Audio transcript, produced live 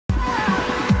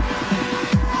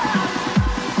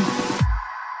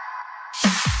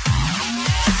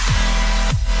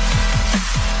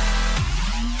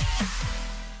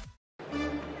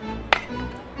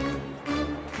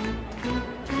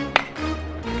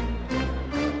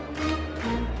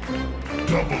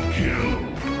Double kill.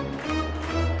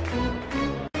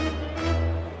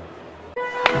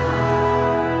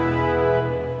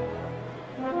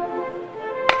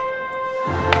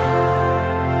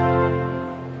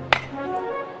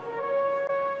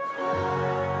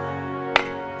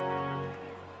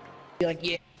 Like,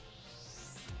 yeah.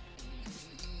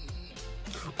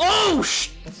 Oh,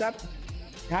 What's up?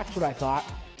 That's what I thought.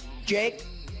 Jake?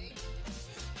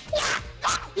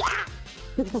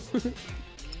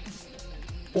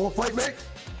 Wanna fight me?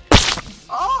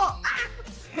 Oh!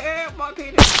 Hey, my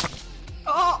penis!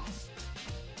 Oh!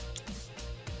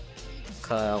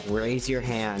 Kyle, raise your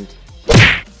hand.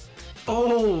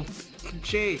 Oh!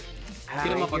 Jake! Get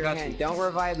him Raise up, I your got hand. you. Don't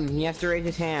revive him. He has to raise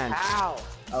his hand. Ow!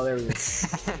 Oh, there we go.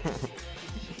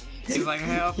 He's like,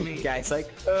 help me. Guy's like,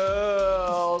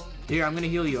 oh. Here, I'm gonna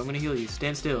heal you. I'm gonna heal you.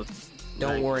 Stand still.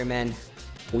 Don't Right. worry, man.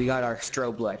 We got our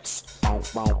strobe lights.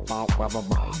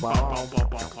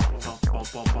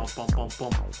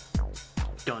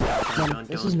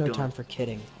 This is no time for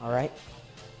kidding, alright?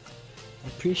 I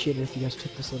appreciate it if you guys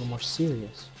took this a little more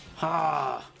serious.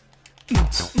 Ha!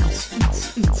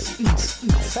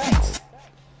 Thanks!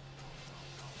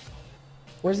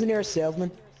 Where's the nearest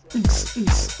salesman?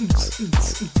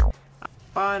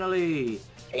 Finally!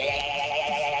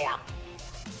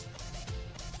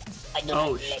 I do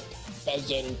Oh, not let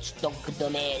peasants talk to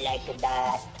me like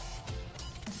that.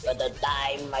 What a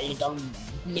time, my little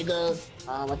nigga.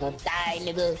 What a time,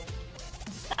 nigga.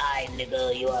 Die,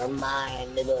 nigga. You are mine,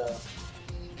 nigga.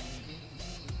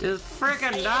 Just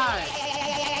freaking die!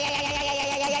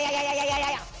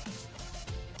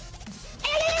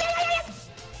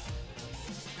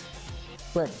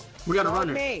 Frick. We got a Not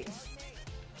runner. me!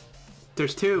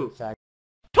 There's two.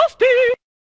 Toasty!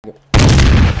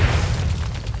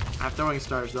 I'm throwing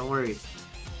stars, don't worry.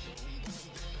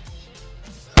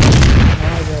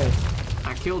 Okay.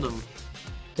 I killed him.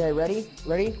 Okay, ready?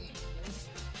 Ready?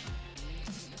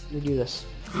 Let me do this.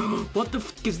 What the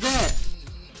f is that?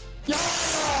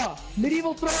 Yeah!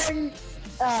 Medieval throwing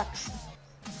axe!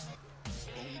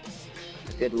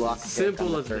 Good luck.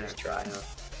 Simple as first that. try.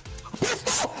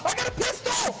 Pistol! I got a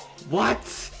pistol!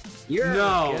 What? You're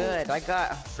No. good. I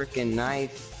got a freaking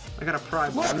knife. I got a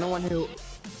pride I'm the one who.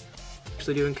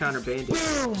 actually do encounter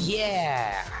bandits. Boom!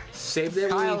 Yeah. Save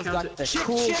that when we Kyle's encounter. got the Chick,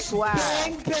 cool chick, swag.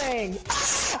 bang, bang!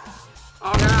 Ah!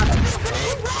 Oh god!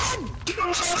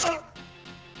 Run!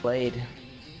 Played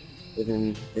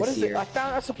within this What is year. it? I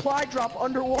found a supply drop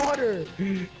underwater!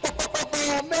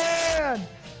 Oh man!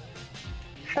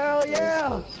 Hell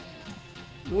yeah!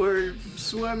 We're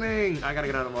swimming! I gotta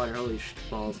get out of the water, holy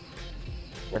balls.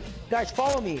 Guys,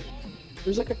 follow me!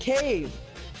 There's like a cave!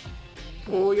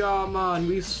 Oh yeah man,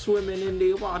 we swimming in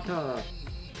the water.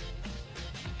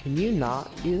 Can you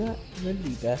not do that? That'd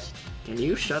be best. Can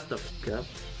you shut the f up?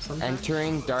 Sometimes?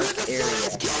 Entering dark area.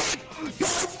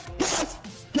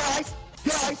 Guys!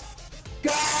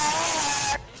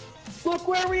 Look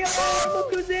where we are!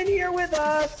 Look who's in here with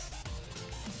us!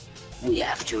 We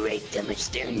have to raid them as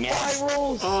their next.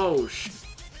 Spirals! Oh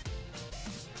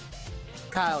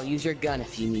Kyle, use your gun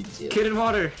if you need to. Kid in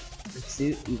water!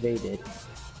 Pursuit evaded.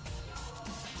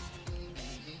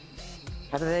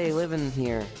 How do they live in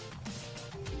here?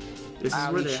 This is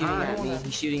Ah, where he's they shooting hide. at me.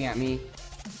 He's shooting at me.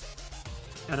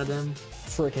 Out of them.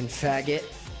 Frickin' faggot.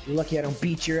 You're lucky I don't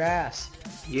beat your ass.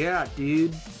 Yeah,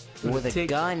 dude. With a Take-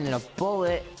 gun and a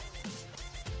bullet.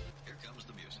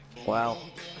 Well,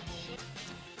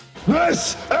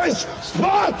 This is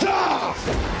Sparta!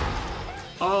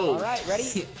 Oh! Alright,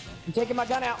 ready? I'm taking my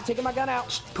gun out. I'm taking my gun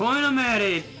out. Point him at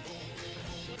it!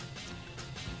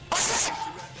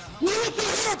 Listen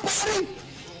here, buddy!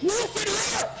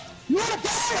 Listen here! You wanna die,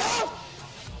 huh?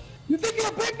 You think you're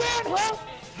a big man, huh?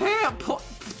 Hey,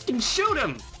 fucking shoot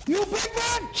him! You a big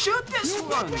man? Shoot this You a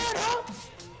one! big man, huh?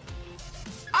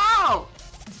 Ow!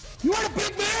 You ain't a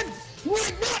big man? You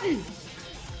ain't nothing!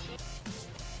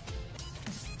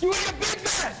 You ain't a big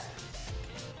man!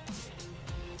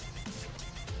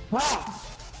 Ah!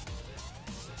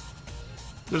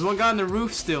 There's one guy on the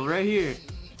roof still, right here.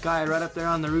 Guy right up there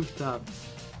on the rooftop.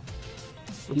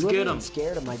 Let's get him.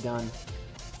 Scared of my gun.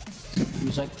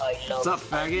 He's like, I love. What's up,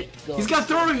 faggot? He's got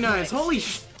throwing knives! Holy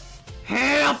sh...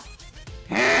 Help!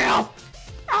 Help!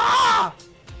 Ah!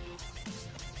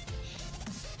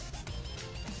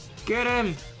 Get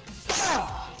him!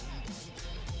 Ah!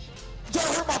 Don't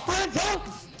hurt my friends, huh?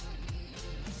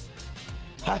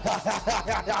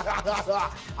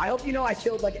 I hope you know I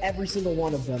killed like every single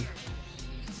one of them.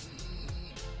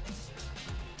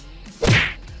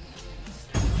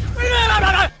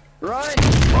 run!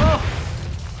 Oh!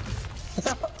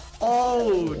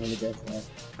 Oh!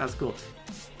 That's cool.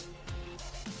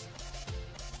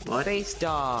 What? Space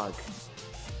dog.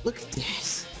 Look at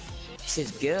this. This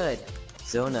is good.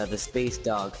 Zona, the space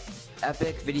dog.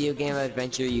 Epic video game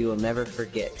adventure you will never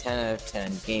forget. 10 out of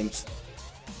 10. Games.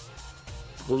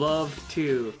 Love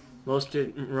 2. Most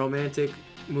romantic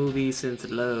movie since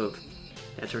Love.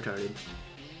 That's retarded.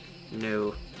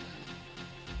 No.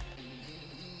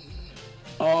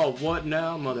 Oh, what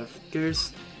now,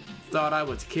 motherfuckers? Thought I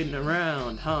was kidding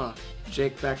around, huh?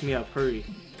 Jake, back me up, hurry.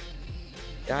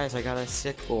 Guys, I got a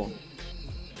sickle.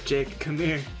 Jake, come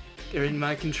here. They're in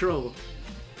my control.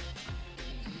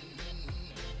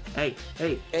 Hey,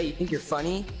 hey, Hey, you think you're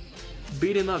funny?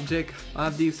 beat him up, Jake. I'll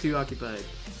have these two occupied.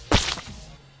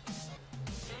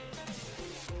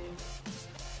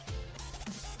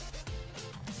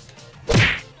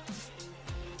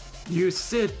 You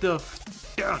sit the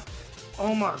f down.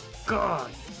 Oh my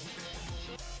god.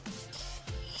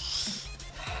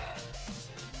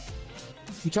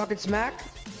 You talking smack?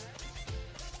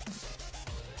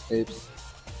 Oops.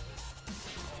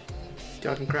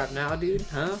 Talking crap now, dude?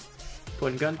 Huh?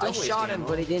 Putting guns I away, shot him, ammo.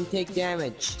 but he didn't take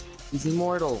damage. He's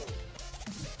immortal.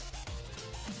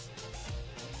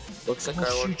 Looks like I'll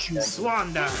our shoot you.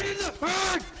 Swan dive.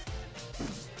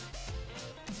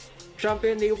 Jump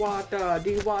in the water.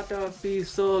 The water feels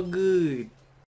so good.